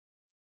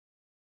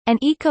An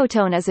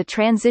ecotone is a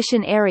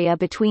transition area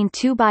between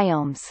two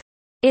biomes.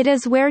 It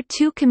is where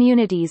two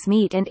communities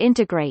meet and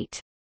integrate.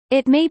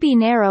 It may be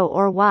narrow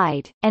or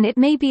wide, and it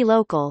may be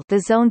local, the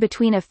zone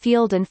between a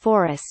field and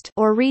forest,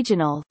 or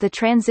regional, the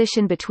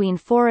transition between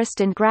forest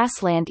and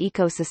grassland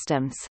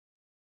ecosystems.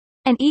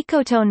 An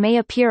ecotone may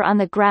appear on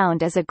the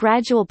ground as a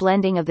gradual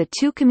blending of the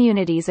two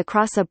communities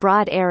across a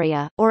broad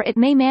area, or it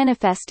may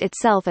manifest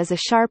itself as a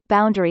sharp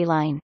boundary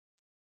line.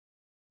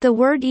 The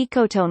word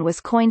ecotone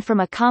was coined from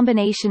a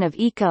combination of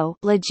eco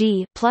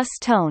plus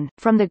tone,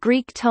 from the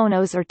Greek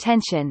tonos or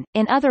tension,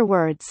 in other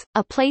words,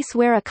 a place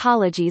where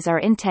ecologies are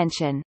in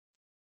tension.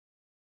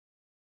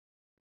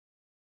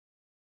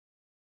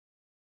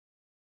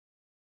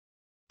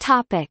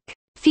 Topic.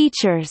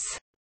 Features.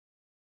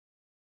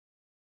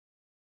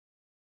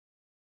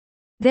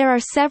 There are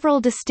several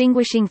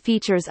distinguishing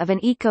features of an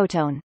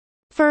ecotone.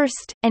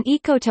 First, an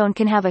ecotone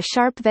can have a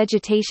sharp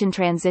vegetation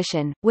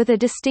transition, with a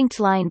distinct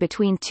line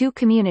between two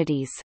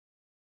communities.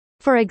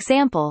 For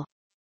example,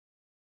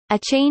 a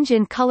change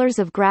in colors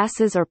of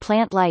grasses or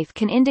plant life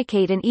can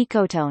indicate an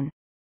ecotone.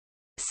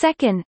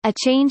 Second, a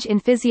change in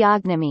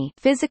physiognomy,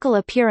 physical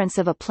appearance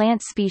of a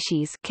plant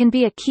species, can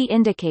be a key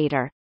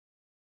indicator.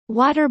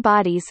 Water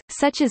bodies,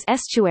 such as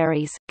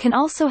estuaries, can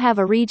also have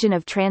a region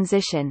of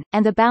transition,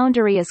 and the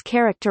boundary is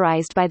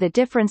characterized by the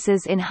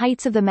differences in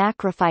heights of the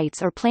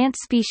macrophytes or plant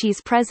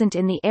species present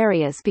in the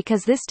areas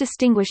because this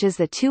distinguishes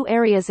the two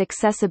areas'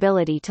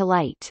 accessibility to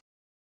light.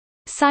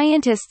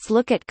 Scientists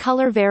look at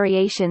color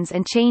variations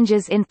and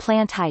changes in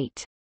plant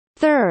height.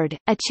 Third,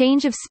 a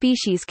change of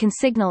species can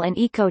signal an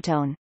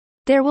ecotone.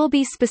 There will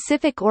be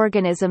specific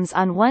organisms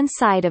on one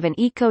side of an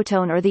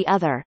ecotone or the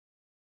other.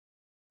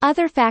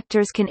 Other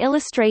factors can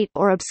illustrate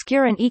or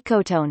obscure an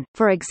ecotone,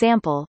 for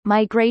example,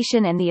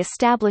 migration and the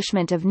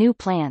establishment of new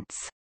plants.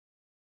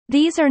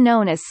 These are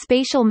known as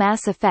spatial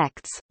mass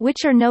effects,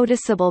 which are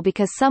noticeable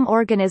because some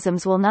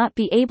organisms will not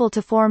be able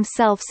to form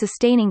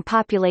self-sustaining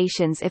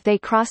populations if they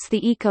cross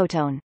the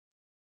ecotone.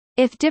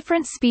 If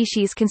different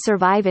species can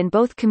survive in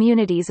both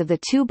communities of the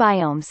two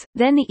biomes,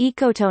 then the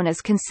ecotone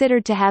is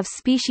considered to have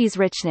species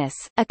richness.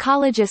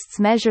 Ecologists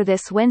measure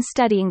this when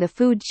studying the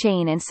food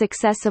chain and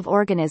success of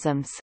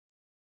organisms.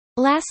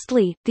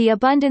 Lastly, the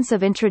abundance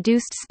of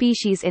introduced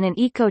species in an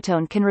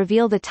ecotone can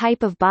reveal the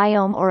type of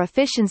biome or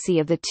efficiency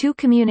of the two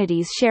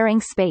communities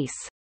sharing space.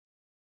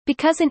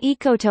 Because an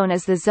ecotone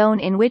is the zone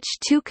in which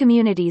two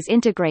communities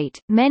integrate,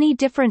 many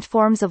different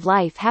forms of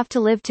life have to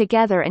live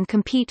together and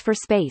compete for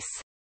space.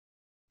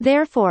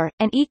 Therefore,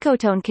 an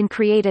ecotone can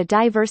create a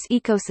diverse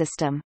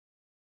ecosystem.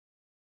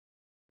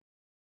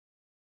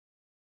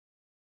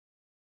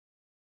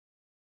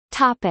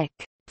 Topic: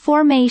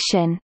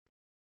 Formation.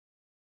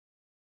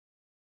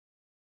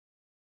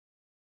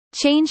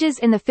 Changes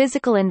in the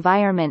physical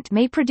environment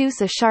may produce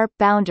a sharp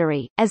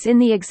boundary, as in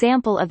the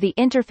example of the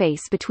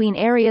interface between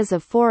areas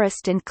of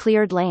forest and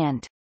cleared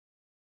land.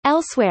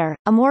 Elsewhere,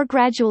 a more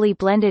gradually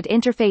blended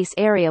interface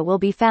area will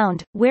be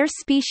found, where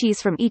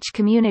species from each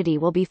community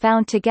will be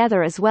found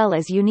together as well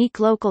as unique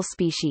local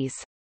species.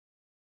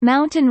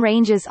 Mountain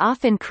ranges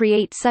often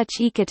create such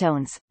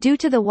ecotones, due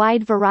to the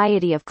wide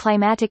variety of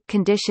climatic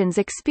conditions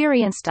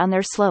experienced on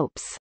their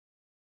slopes.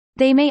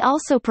 They may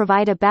also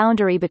provide a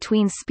boundary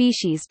between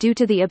species due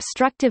to the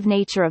obstructive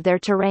nature of their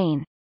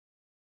terrain.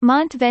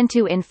 Mont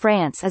Ventoux in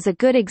France is a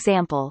good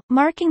example,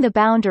 marking the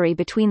boundary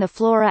between the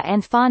flora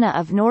and fauna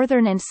of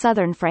northern and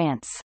southern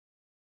France.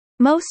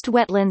 Most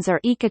wetlands are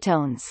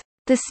ecotones.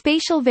 The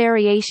spatial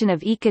variation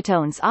of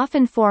ecotones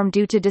often form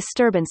due to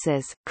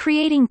disturbances,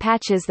 creating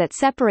patches that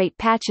separate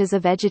patches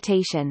of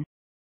vegetation.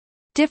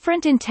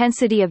 Different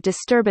intensity of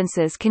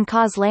disturbances can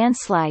cause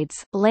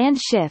landslides, land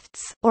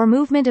shifts, or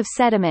movement of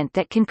sediment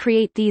that can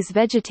create these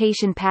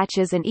vegetation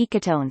patches and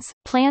ecotones.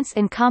 Plants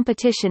in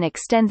competition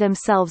extend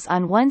themselves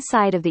on one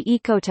side of the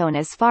ecotone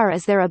as far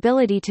as their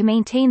ability to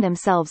maintain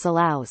themselves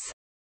allows.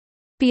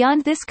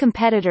 Beyond this,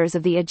 competitors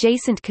of the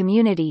adjacent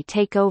community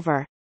take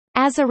over.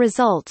 As a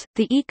result,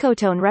 the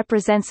ecotone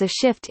represents a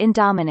shift in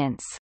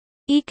dominance.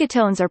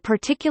 Ecotones are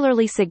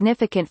particularly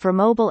significant for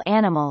mobile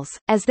animals,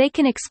 as they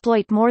can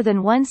exploit more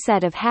than one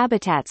set of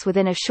habitats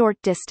within a short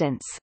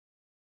distance.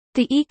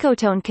 The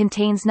ecotone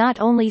contains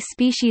not only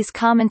species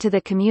common to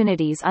the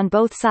communities on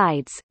both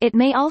sides, it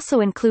may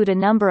also include a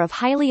number of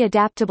highly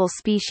adaptable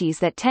species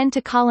that tend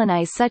to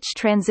colonize such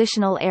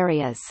transitional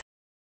areas.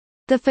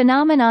 The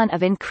phenomenon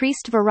of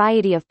increased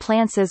variety of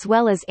plants as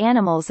well as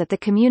animals at the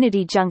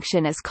community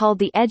junction is called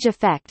the edge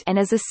effect and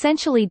is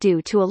essentially due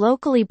to a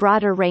locally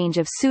broader range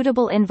of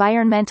suitable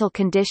environmental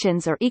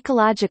conditions or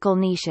ecological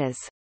niches.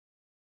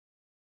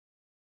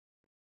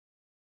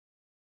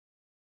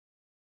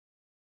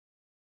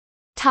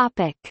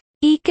 Topic: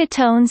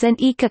 Ecotones and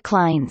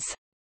ecoclines.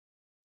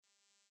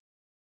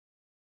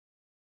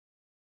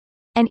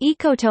 An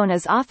ecotone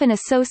is often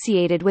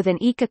associated with an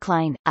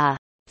ecocline, a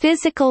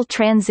physical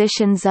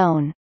transition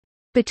zone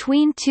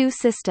between two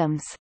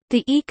systems.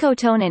 The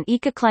ecotone and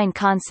ecocline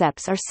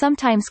concepts are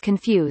sometimes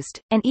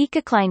confused. An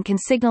ecocline can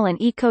signal an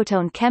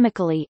ecotone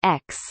chemically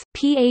X,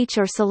 pH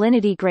or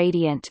salinity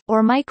gradient,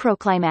 or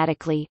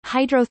microclimatically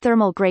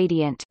hydrothermal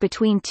gradient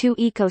between two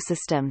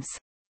ecosystems.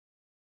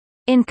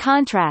 In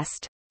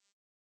contrast,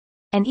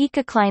 an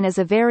ecocline is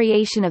a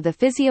variation of the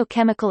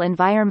physiochemical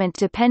environment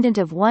dependent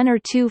of one or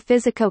two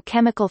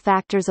physico-chemical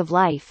factors of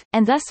life,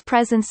 and thus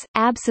presence,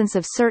 absence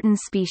of certain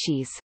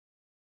species.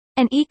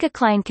 An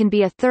ecocline can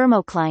be a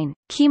thermocline,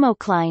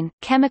 chemocline,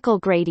 chemical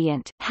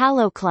gradient,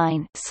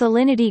 halocline,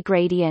 salinity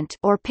gradient,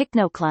 or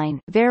pycnocline,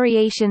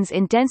 variations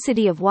in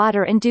density of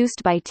water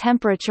induced by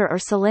temperature or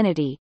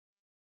salinity.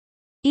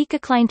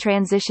 Ecocline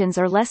transitions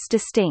are less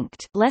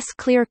distinct, less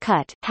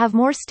clear-cut, have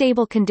more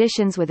stable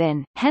conditions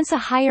within, hence a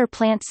higher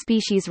plant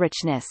species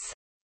richness.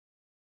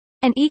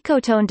 An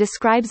ecotone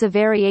describes a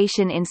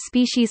variation in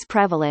species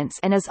prevalence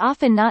and is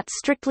often not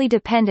strictly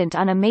dependent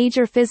on a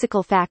major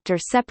physical factor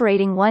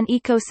separating one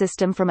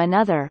ecosystem from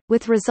another,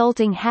 with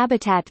resulting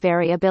habitat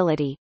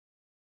variability.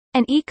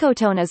 An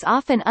ecotone is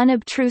often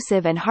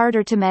unobtrusive and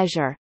harder to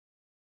measure.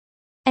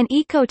 An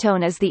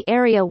ecotone is the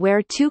area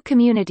where two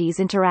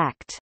communities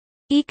interact.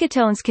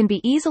 Ecotones can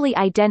be easily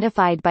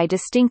identified by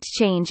distinct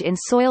change in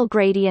soil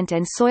gradient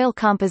and soil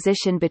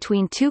composition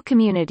between two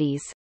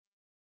communities.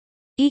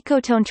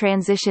 Ecotone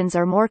transitions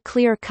are more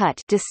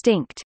clear-cut,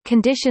 distinct,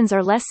 conditions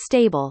are less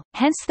stable,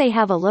 hence they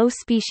have a low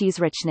species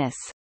richness.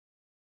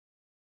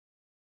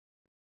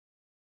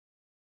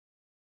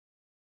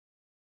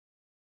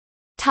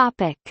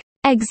 Topic.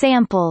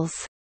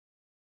 Examples.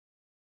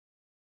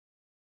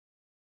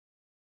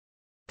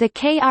 The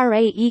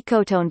KRA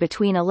ecotone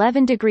between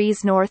 11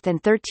 degrees north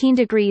and 13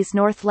 degrees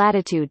north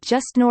latitude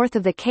just north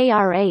of the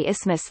KRA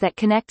isthmus that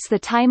connects the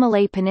Thai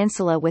Malay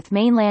Peninsula with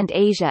mainland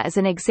Asia is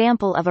an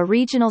example of a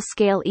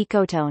regional-scale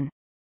ecotone.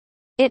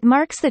 It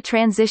marks the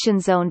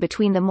transition zone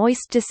between the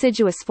moist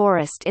deciduous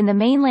forest in the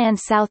mainland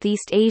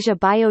Southeast Asia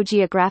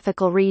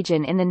biogeographical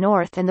region in the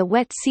north and the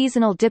wet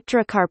seasonal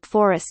dipterocarp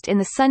forest in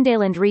the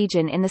Sundaland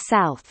region in the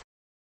south.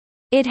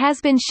 It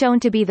has been shown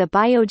to be the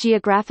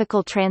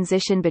biogeographical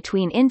transition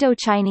between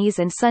Indo-Chinese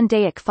and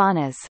Sundaic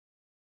faunas.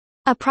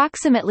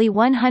 Approximately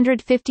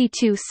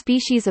 152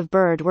 species of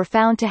bird were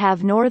found to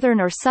have northern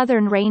or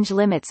southern range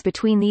limits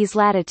between these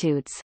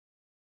latitudes.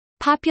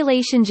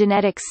 Population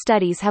genetics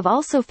studies have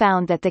also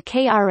found that the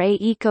KRA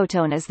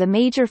ecotone is the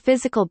major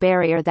physical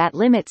barrier that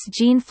limits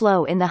gene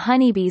flow in the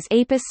honeybees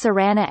Apis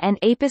cerana and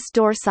Apis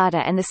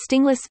dorsata and the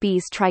stingless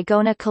bees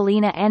Trigona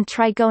collina and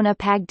Trigona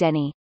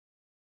pagdeni.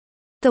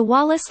 The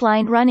Wallace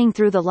Line running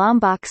through the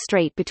Lombok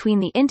Strait between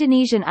the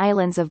Indonesian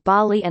islands of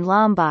Bali and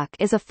Lombok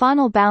is a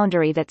faunal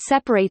boundary that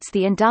separates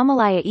the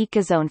Indomalaya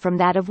ecozone from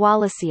that of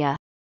Wallacea.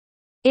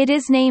 It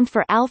is named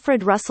for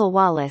Alfred Russel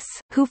Wallace,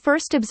 who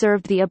first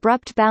observed the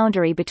abrupt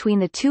boundary between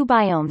the two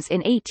biomes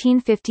in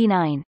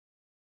 1859.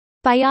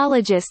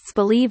 Biologists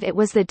believe it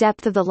was the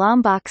depth of the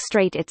Lombok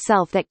Strait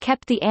itself that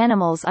kept the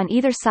animals on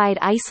either side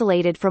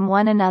isolated from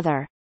one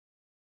another.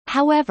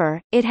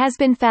 However, it has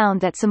been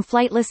found that some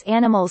flightless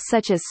animals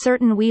such as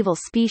certain weevil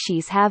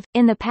species have,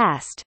 in the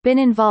past, been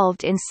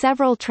involved in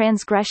several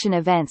transgression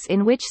events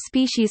in which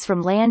species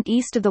from land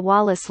east of the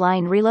Wallace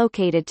Line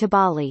relocated to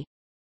Bali.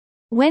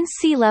 When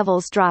sea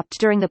levels dropped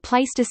during the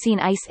Pleistocene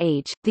Ice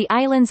Age, the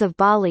islands of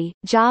Bali,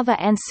 Java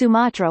and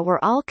Sumatra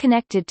were all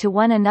connected to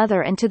one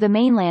another and to the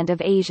mainland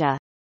of Asia.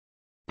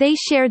 They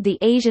shared the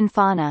Asian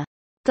fauna.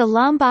 The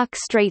Lombok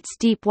Strait's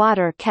deep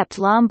water kept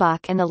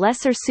Lombok and the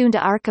Lesser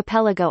Sunda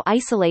archipelago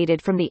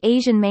isolated from the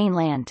Asian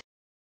mainland.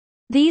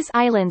 These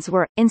islands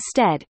were,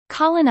 instead,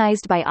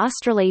 colonized by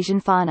Australasian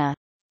fauna.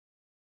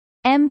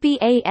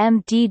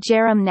 Mbamd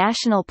Jeram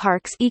National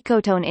Park's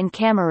ecotone in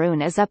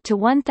Cameroon is up to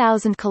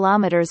 1,000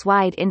 km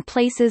wide in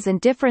places, and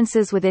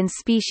differences within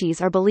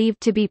species are believed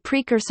to be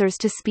precursors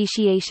to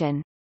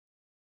speciation.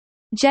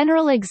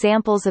 General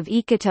examples of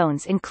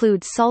ecotones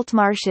include salt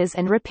marshes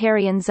and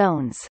riparian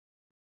zones.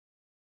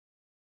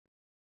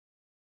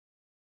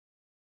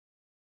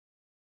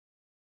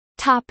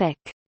 Topic.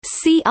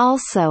 See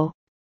also: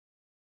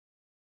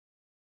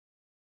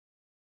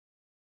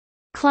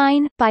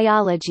 Cline,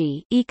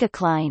 biology,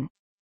 ecocline,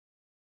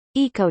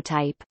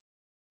 ecotype,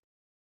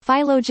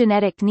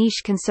 phylogenetic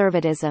niche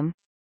conservatism,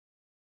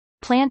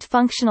 plant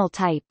functional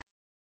type,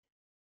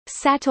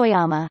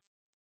 Satoyama,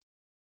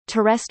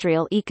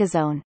 terrestrial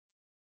ecozone.